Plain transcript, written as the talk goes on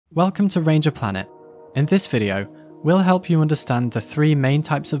Welcome to Ranger Planet. In this video, we'll help you understand the three main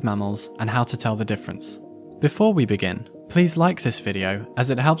types of mammals and how to tell the difference. Before we begin, please like this video as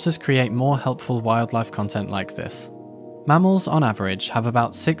it helps us create more helpful wildlife content like this. Mammals on average have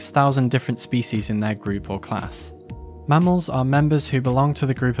about 6,000 different species in their group or class. Mammals are members who belong to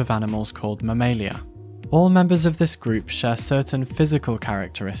the group of animals called Mammalia. All members of this group share certain physical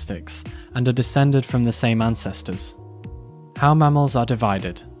characteristics and are descended from the same ancestors. How mammals are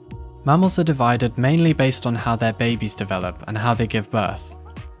divided. Mammals are divided mainly based on how their babies develop and how they give birth.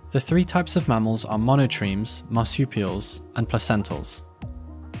 The three types of mammals are monotremes, marsupials, and placentals.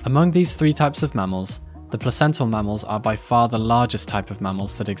 Among these three types of mammals, the placental mammals are by far the largest type of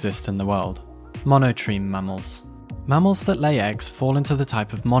mammals that exist in the world. Monotreme mammals. Mammals that lay eggs fall into the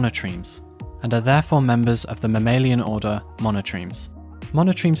type of monotremes, and are therefore members of the mammalian order Monotremes.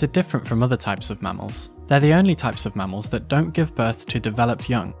 Monotremes are different from other types of mammals. They're the only types of mammals that don't give birth to developed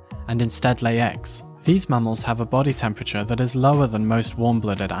young, and instead lay eggs. These mammals have a body temperature that is lower than most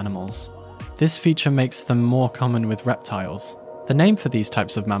warm-blooded animals. This feature makes them more common with reptiles. The name for these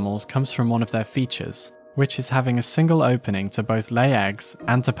types of mammals comes from one of their features, which is having a single opening to both lay eggs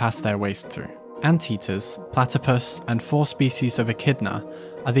and to pass their waste through. Anteaters, platypus, and 4 species of echidna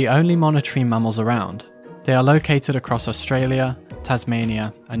are the only monotreme mammals around. They are located across Australia,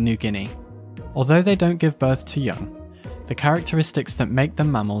 Tasmania, and New Guinea. Although they don't give birth to young, the characteristics that make them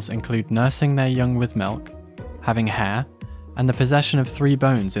mammals include nursing their young with milk, having hair, and the possession of 3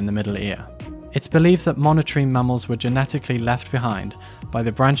 bones in the middle ear. It's believed that monotreme mammals were genetically left behind by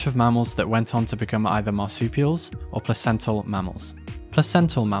the branch of mammals that went on to become either marsupials or placental mammals.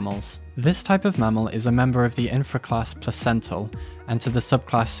 Placental mammals. This type of mammal is a member of the infraclass Placental and to the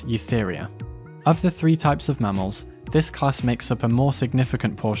subclass Eutheria. Of the 3 types of mammals, this class makes up a more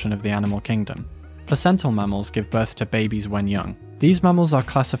significant portion of the animal kingdom. Placental mammals give birth to babies when young. These mammals are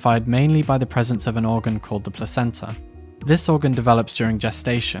classified mainly by the presence of an organ called the placenta. This organ develops during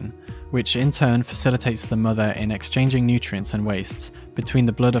gestation, which in turn facilitates the mother in exchanging nutrients and wastes between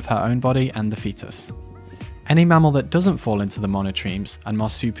the blood of her own body and the fetus. Any mammal that doesn't fall into the monotremes and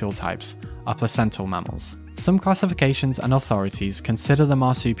marsupial types are placental mammals. Some classifications and authorities consider the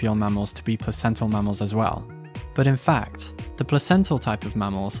marsupial mammals to be placental mammals as well. But in fact, the placental type of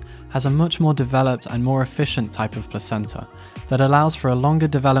mammals has a much more developed and more efficient type of placenta that allows for a longer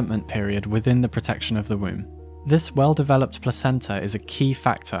development period within the protection of the womb. This well-developed placenta is a key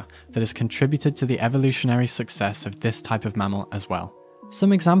factor that has contributed to the evolutionary success of this type of mammal as well.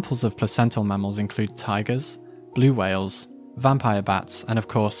 Some examples of placental mammals include tigers, blue whales, vampire bats, and of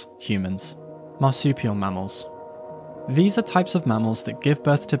course, humans. Marsupial mammals. These are types of mammals that give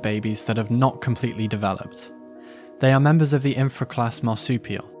birth to babies that have not completely developed. They are members of the infraclass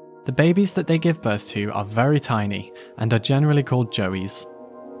Marsupial. The babies that they give birth to are very tiny and are generally called joeys.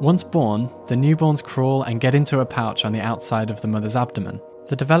 Once born, the newborns crawl and get into a pouch on the outside of the mother's abdomen.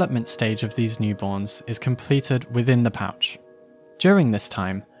 The development stage of these newborns is completed within the pouch. During this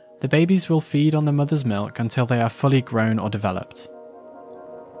time, the babies will feed on the mother's milk until they are fully grown or developed.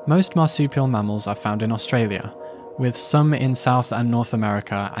 Most marsupial mammals are found in Australia, with some in South and North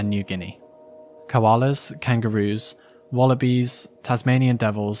America and New Guinea. Koalas, kangaroos, wallabies, Tasmanian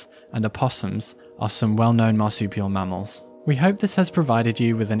devils, and opossums are some well-known marsupial mammals. We hope this has provided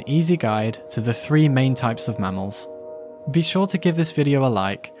you with an easy guide to the 3 main types of mammals. Be sure to give this video a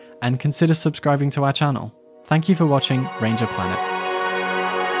like and consider subscribing to our channel. Thank you for watching Ranger Planet.